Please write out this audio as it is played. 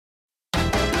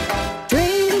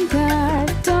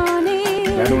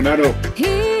Claro.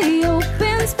 He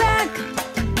opens back.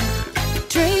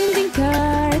 Trading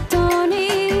card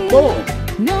Tony. Boom.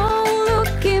 No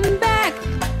looking back.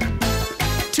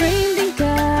 Trading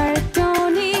card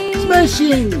Tony.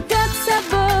 Smashing. That's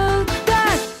about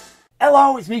that.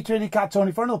 Hello, it's me, Trading Card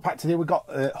Tony, for another pack today. We've got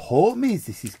Homies.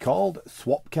 This is called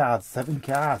Swap Cards, 7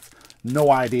 cards.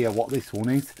 No idea what this one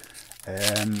is.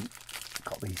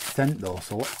 Got these sent though,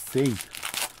 so let's see.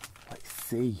 Let's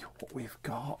see what we've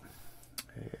got.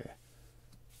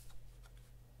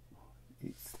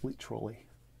 It's literally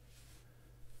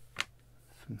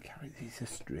some characters. These are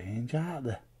strange, aren't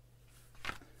they?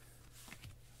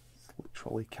 It's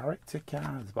literally character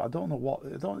cards, but I don't know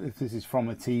if this is from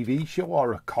a TV show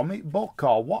or a comic book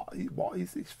or what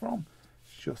is this from?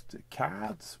 It's just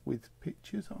cards with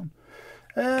pictures on.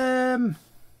 Bit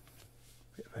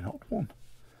of an odd one.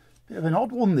 Bit of an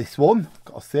odd one, this one,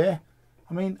 got to say.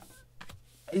 I mean,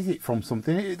 is it from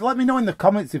something? Let me know in the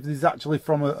comments if this is actually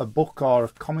from a book or a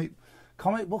comic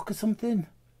book or something.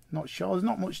 Not sure. There's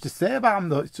not much to say about them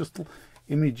though. It's just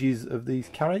images of these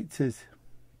characters.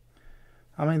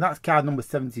 I mean, that's card number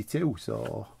 72.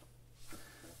 So,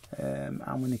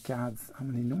 how many cards? How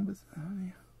many numbers are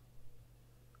there?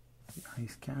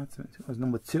 Nice cards. There's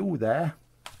number 2 there.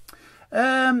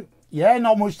 Yeah,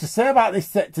 not much to say about this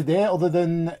set today, other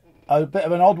than a bit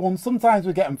of an odd one. Sometimes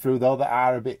we get them through though that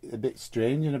are a bit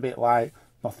strange and a bit like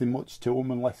nothing much to them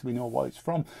unless we know what it's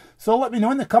from. So let me know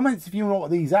in the comments if you know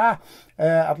what these are.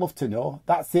 I'd love to know.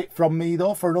 That's it from me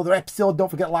though for another episode. Don't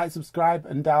forget to like, subscribe,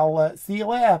 and I'll see you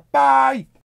later. Bye.